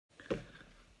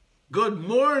Good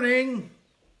morning.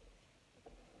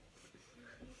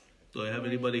 Do I have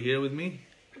anybody here with me?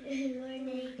 Good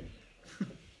morning.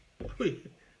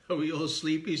 Are we all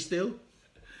sleepy still?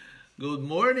 Good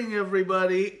morning,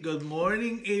 everybody. Good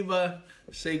morning, Ava.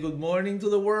 Say good morning to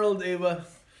the world, Ava.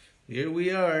 Here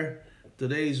we are.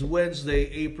 Today is Wednesday,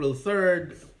 April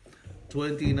 3rd,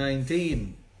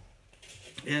 2019.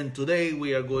 And today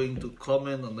we are going to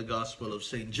comment on the Gospel of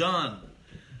St. John,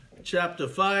 chapter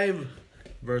 5,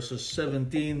 verses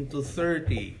 17 to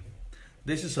 30.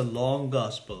 This is a long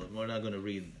Gospel, and we're not going to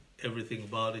read everything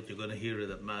about it. You're going to hear it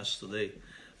at Mass today.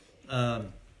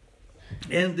 And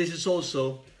this is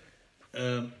also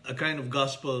a kind of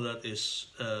Gospel that is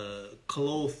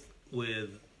clothed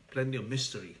with plenty of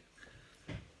mystery.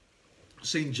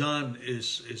 St. John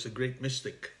is a great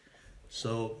mystic.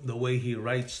 So the way he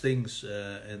writes things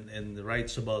and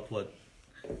writes about what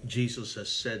Jesus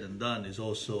has said and done is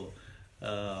also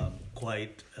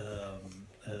quite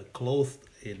clothed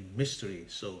in mystery.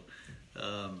 So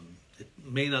it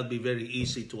may not be very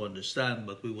easy to understand,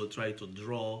 but we will try to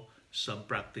draw some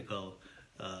practical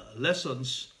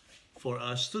lessons for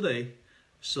us today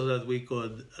so that we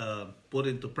could put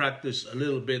into practice a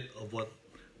little bit of what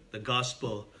the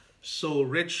gospel so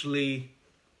richly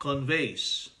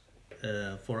conveys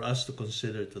for us to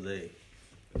consider today.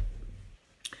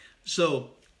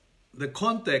 So the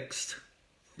context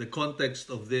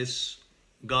of this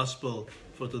gospel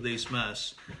for today's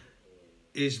Mass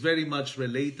is very much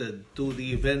related to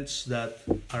the events that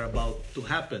are about to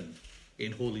happen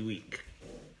in Holy Week.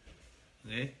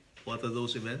 Okay? What are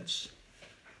those events?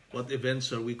 What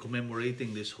events are we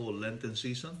commemorating this whole Lenten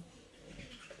season?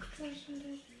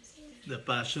 The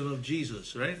Passion of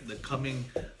Jesus, right? The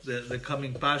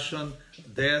coming Passion,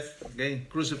 death, okay,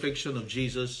 crucifixion of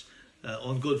Jesus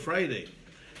on Good Friday.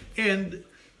 And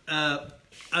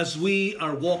as we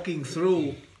are walking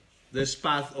through this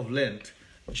path of Lent,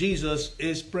 Jesus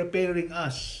is preparing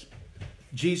us.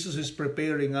 Jesus is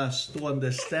preparing us to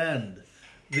understand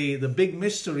the big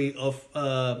mystery of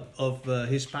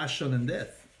his passion and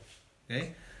death.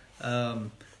 Okay,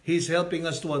 he's helping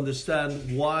us to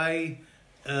understand why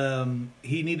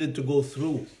he needed to go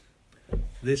through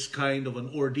this kind of an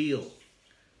ordeal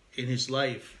in his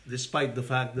life, despite the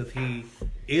fact that he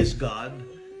is God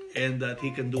and that he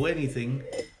can do anything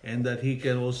and that he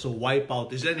can also wipe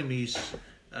out his enemies,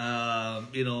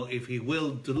 if he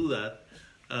willed to do that.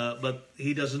 But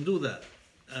he doesn't do that.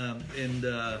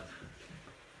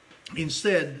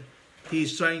 Instead,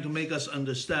 he's trying to make us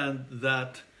understand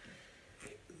that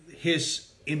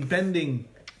his impending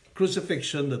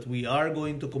crucifixion that we are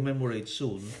going to commemorate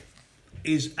soon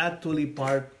is actually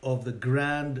part of the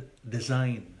grand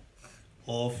design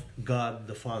of God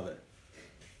the Father.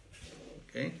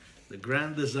 Okay? The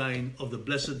grand design of the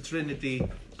Blessed Trinity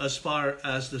as far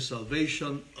as the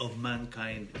salvation of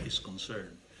mankind is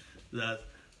concerned. That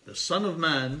the Son of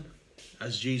Man,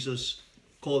 as Jesus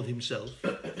called himself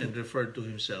and referred to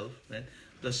himself, right?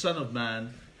 The Son of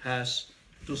Man has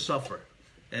to suffer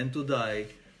and to die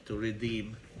to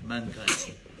redeem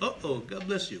mankind. God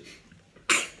bless you.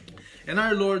 And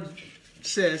our Lord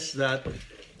says that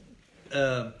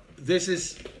this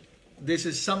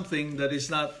is something that is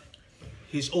not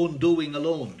his own doing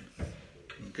alone.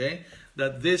 Okay?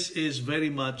 That this is very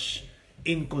much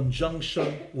in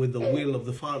conjunction with the will of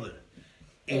the Father,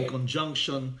 in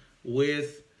conjunction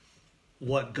with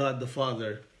what God the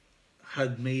Father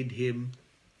had made him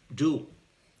do.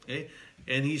 Okay?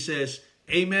 And he says,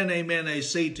 Amen, amen, I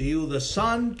say to you, the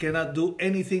Son cannot do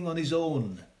anything on his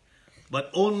own,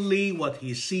 but only what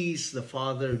he sees the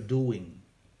Father doing.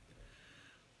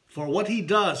 For what he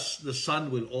does, the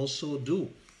Son will also do.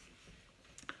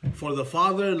 For the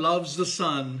Father loves the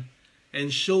Son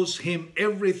and shows him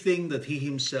everything that he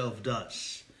himself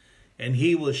does. And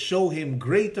he will show him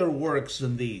greater works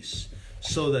than these,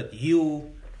 so that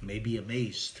you may be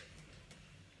amazed.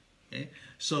 Okay?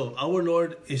 So our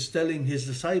Lord is telling his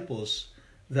disciples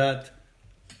that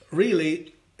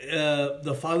really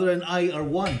the Father and I are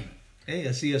one. Okay?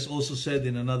 As he has also said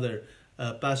in another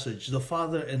passage, the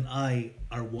Father and I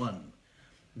are one.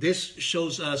 This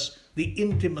shows us the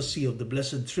intimacy of the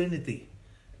Blessed Trinity.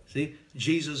 See,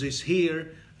 Jesus is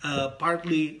here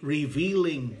partly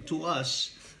revealing to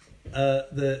us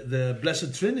the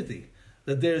Blessed Trinity,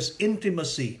 that there's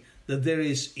intimacy, that there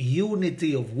is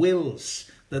unity of wills,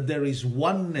 that there is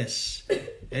oneness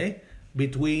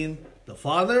between the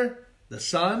Father, the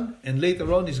Son, and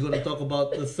later on he's going to talk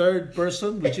about the third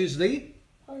person, which is the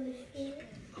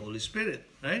Holy Spirit,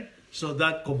 right? So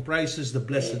that comprises the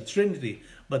Blessed Trinity.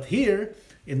 But here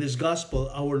in this gospel,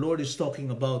 our Lord is talking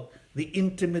about the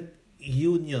intimate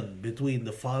union between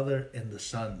the Father and the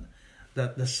Son.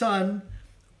 that the Son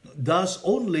does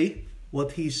only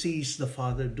what he sees the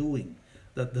Father doing,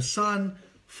 that the Son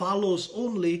follows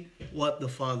only what the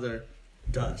Father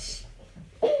does.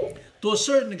 To a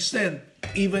certain extent,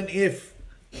 even if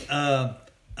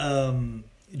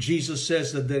Jesus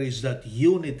says that there is that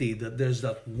unity, that there's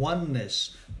that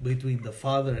oneness between the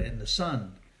Father and the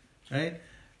Son, right?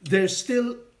 There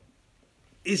still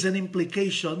is an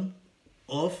implication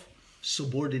of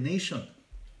subordination,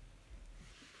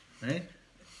 right?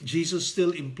 Jesus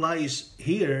still implies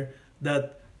here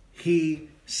that he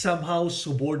somehow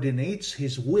subordinates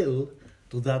his will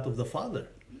to that of the Father.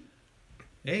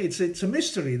 Okay? It's a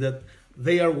mystery that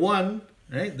they are one,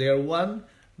 right? They are one.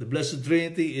 The Blessed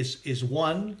Trinity is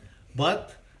one,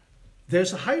 but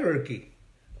there's a hierarchy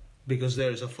because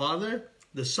there is a Father,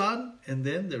 the Son, and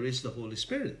then there is the Holy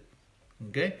Spirit.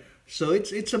 Okay? So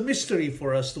it's a mystery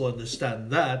for us to understand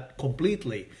that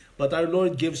completely. But our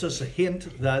Lord gives us a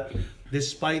hint that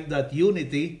despite that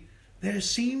unity, there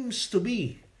seems to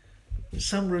be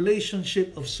some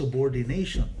relationship of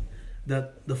subordination.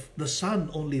 That the Son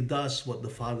only does what the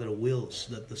Father wills.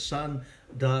 That the Son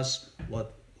does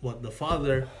what the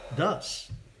Father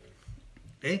does.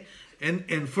 Okay?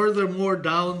 And furthermore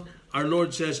down, our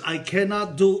Lord says, I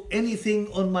cannot do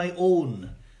anything on my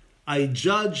own. I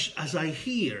judge as I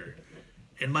hear.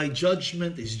 And my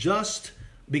judgment is just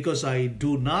because I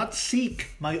do not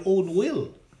seek my own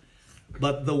will,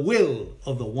 but the will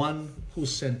of the one who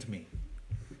sent me.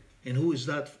 And who is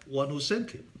that one who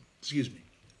sent him? Excuse me.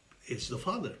 It's the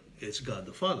Father. It's God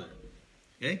the Father.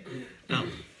 Okay? Now,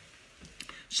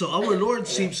 so our Lord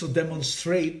seems to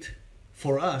demonstrate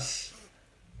for us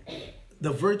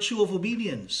the virtue of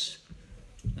obedience.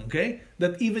 Okay?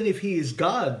 That even if he is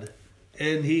God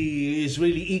and he is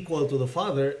really equal to the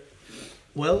Father,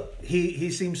 well, he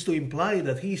seems to imply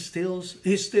that he still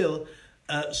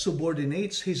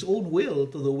subordinates his own will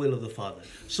to the will of the Father.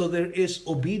 So there is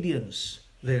obedience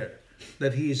there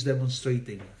that he is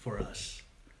demonstrating for us.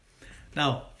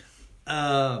 Now,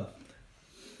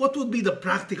 what would be the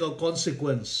practical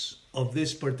consequence of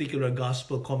this particular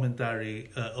gospel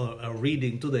commentary or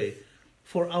reading today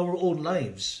for our own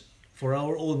lives, for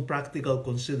our own practical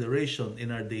consideration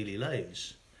in our daily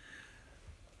lives?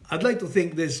 I'd like to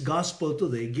think this gospel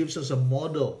today gives us a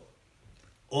model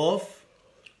of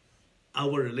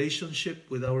our relationship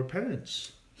with our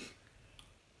parents.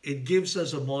 It gives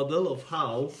us a model of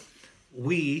how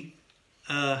we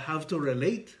have to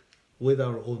relate with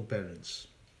our own parents.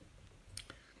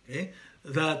 Okay?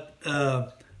 That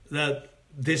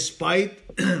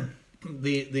despite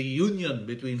the union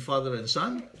between father and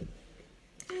son,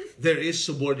 there is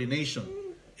subordination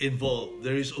involved.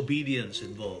 There is obedience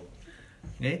involved.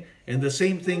 Okay? And the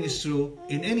same thing is true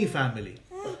in any family.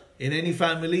 In any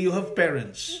family, you have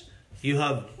parents. You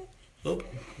have... Oh,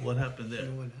 what happened there?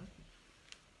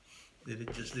 Did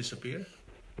it just disappear?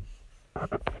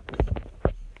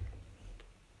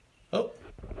 Oh.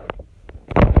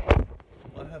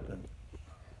 What happened?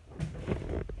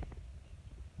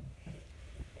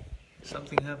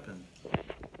 Something happened.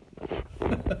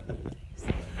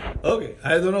 Okay,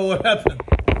 I don't know what happened.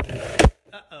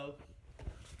 Uh-oh.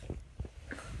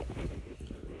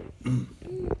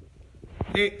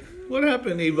 Hey, what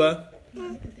happened, Eva?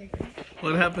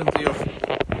 What happened to you?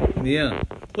 Yeah.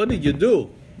 What did you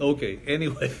do? Okay,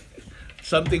 anyway.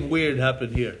 Something weird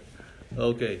happened here.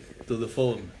 Okay, to the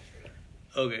phone.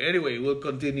 Okay, anyway, we'll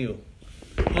continue.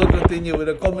 We'll continue with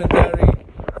a commentary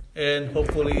and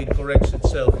hopefully it corrects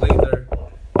itself later.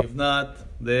 If not,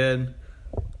 then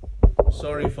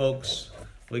sorry folks.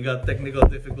 We got technical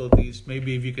difficulties.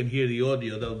 Maybe if you can hear the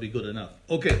audio, that'll be good enough.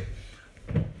 Okay.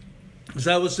 As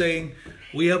I was saying,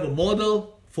 we have a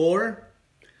model for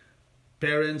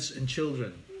parents and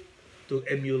children to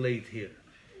emulate here.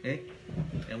 Okay?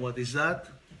 And what is that?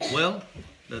 Well,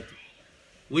 that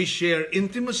we share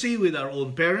intimacy with our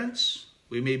own parents.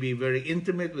 We may be very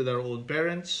intimate with our own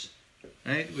parents.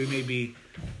 Right? We may be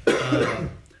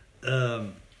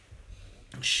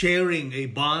sharing a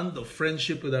bond of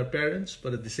friendship with our parents,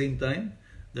 but at the same time,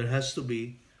 there has to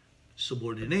be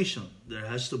subordination. There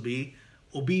has to be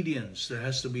obedience. There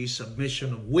has to be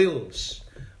submission of wills,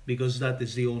 because that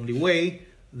is the only way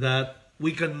that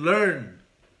we can learn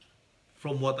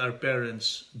from what our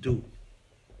parents do.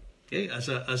 Okay? As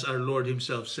our Lord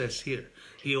himself says here,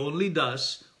 he only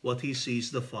does what he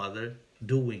sees the Father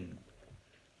doing.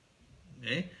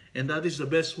 Okay? And that is the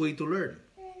best way to learn.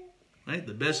 Right?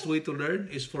 The best way to learn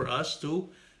is for us to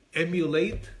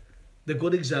emulate the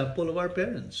good example of our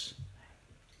parents.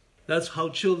 That's how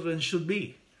children should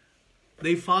be.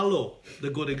 They follow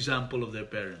the good example of their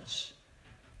parents.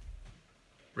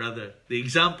 rather, the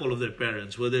example of their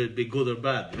parents, whether it be good or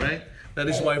bad, right? That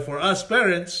is why for us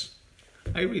parents,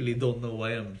 I really don't know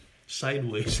why I'm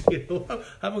sideways. You know,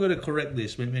 how am I going to correct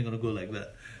this? Maybe I'm going to go like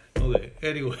that. Okay,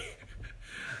 anyway.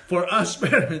 For us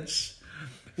parents,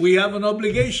 we have an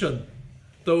obligation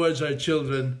towards our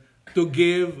children to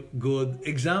give good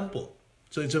example.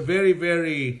 So it's a very,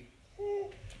 very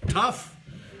tough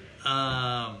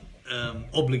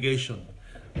obligation,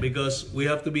 because we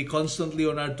have to be constantly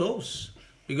on our toes,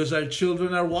 because our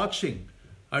children are watching.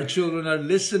 Our children are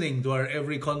listening to our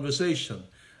every conversation,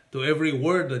 to every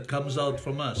word that comes out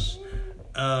from us.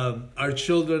 Our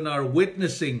children are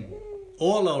witnessing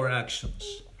all our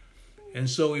actions. And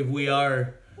so if we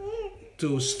are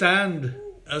to stand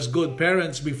as good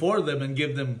parents before them and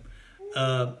give them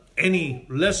any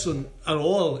lesson at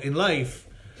all in life,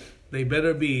 they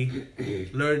better be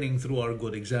learning through our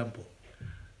good example.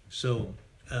 So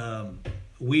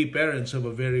we parents have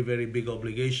a very, very big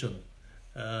obligation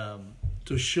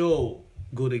to show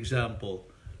good example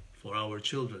for our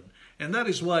children. And that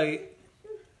is why,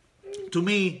 to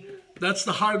me, that's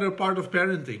the harder part of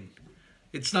parenting.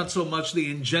 It's not so much the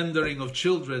engendering of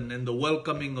children and the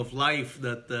welcoming of life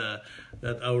that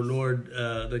our Lord,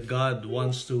 that God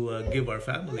wants to give our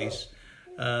families.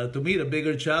 To me, the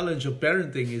bigger challenge of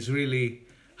parenting is really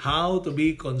how to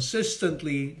be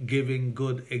consistently giving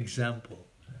good example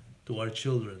to our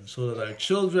children, so that our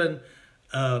children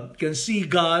can see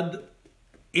God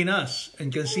in us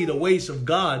and can see the ways of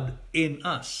God in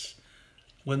us.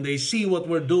 When they see what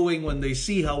we're doing, when they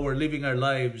see how we're living our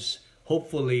lives,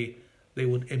 hopefully they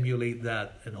would emulate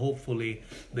that, and hopefully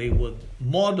they would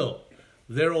model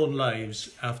their own lives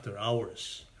after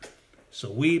ours.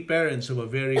 So we parents have a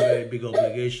very, very big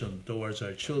obligation towards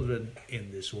our children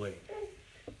in this way.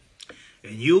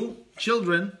 And you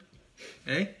children,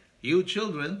 you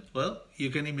children, well, you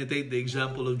can imitate the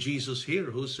example of Jesus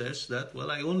here, who says that, well,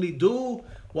 I only do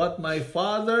what my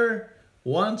Father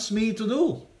wants me to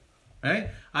do.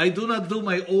 I do not do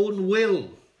my own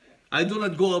will. I do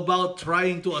not go about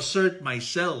trying to assert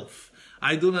myself.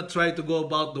 I do not try to go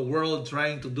about the world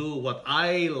trying to do what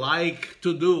I like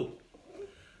to do.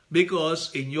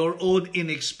 Because in your own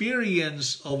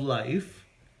inexperience of life,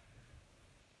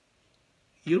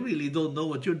 you really don't know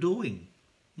what you're doing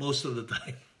most of the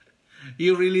time.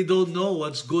 You really don't know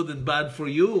what's good and bad for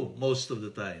you most of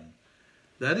the time.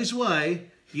 That is why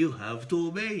you have to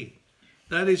obey.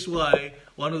 That is why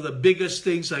one of the biggest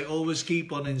things I always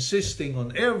keep on insisting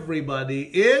on everybody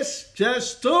is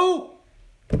just to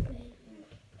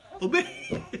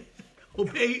obey.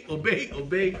 Obey, obey,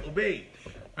 obey, obey.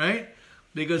 Right?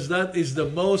 Because that is the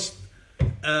most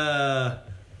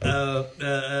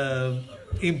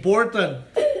important,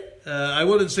 I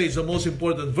wouldn't say it's the most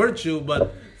important virtue,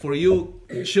 but for you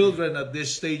children at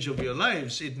this stage of your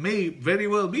lives, it may very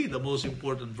well be the most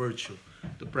important virtue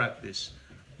to practice.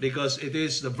 Because it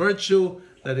is the virtue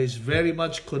that is very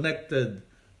much connected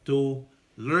to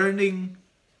learning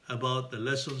about the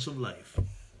lessons of life.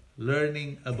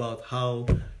 Learning about how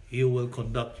you will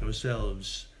conduct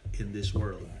yourselves in this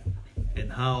world.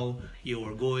 And how you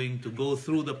are going to go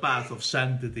through the path of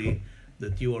sanctity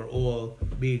that you are all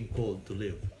being called to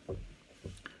live.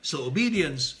 So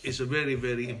obedience is a very,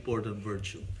 very important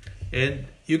virtue. And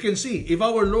you can see, if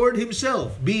our Lord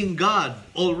Himself, being God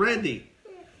already,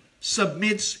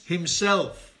 submits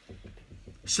Himself,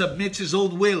 submits His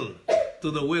own will to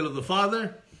the will of the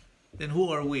Father, then who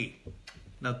are we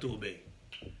not to obey?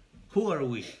 Who are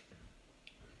we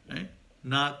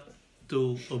not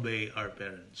to obey our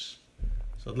parents?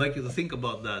 So I'd like you to think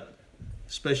about that,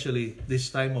 especially this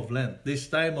time of Lent. This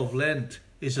time of Lent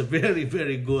is a very,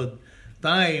 very good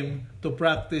time to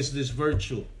practice this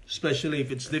virtue, especially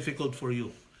if it's difficult for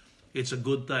you. It's a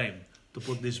good time to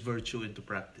put this virtue into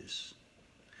practice.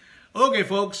 Okay,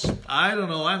 folks, I don't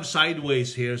know. I'm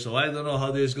sideways here, so I don't know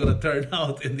how this is going to turn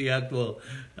out in the actual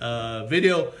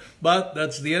video. But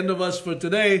that's the end of us for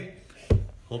today.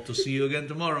 Hope to see you again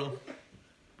tomorrow.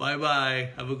 Bye-bye.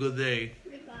 Have a good day.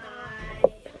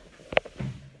 Bye.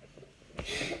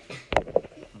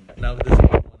 Now it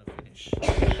doesn't want to finish.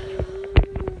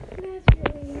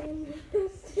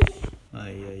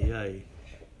 Ay, ay,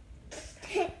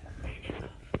 ay.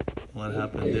 What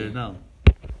happened there now?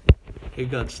 It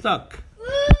got stuck.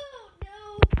 No.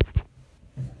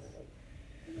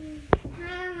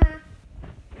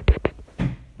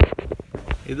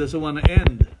 It doesn't want to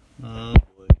end.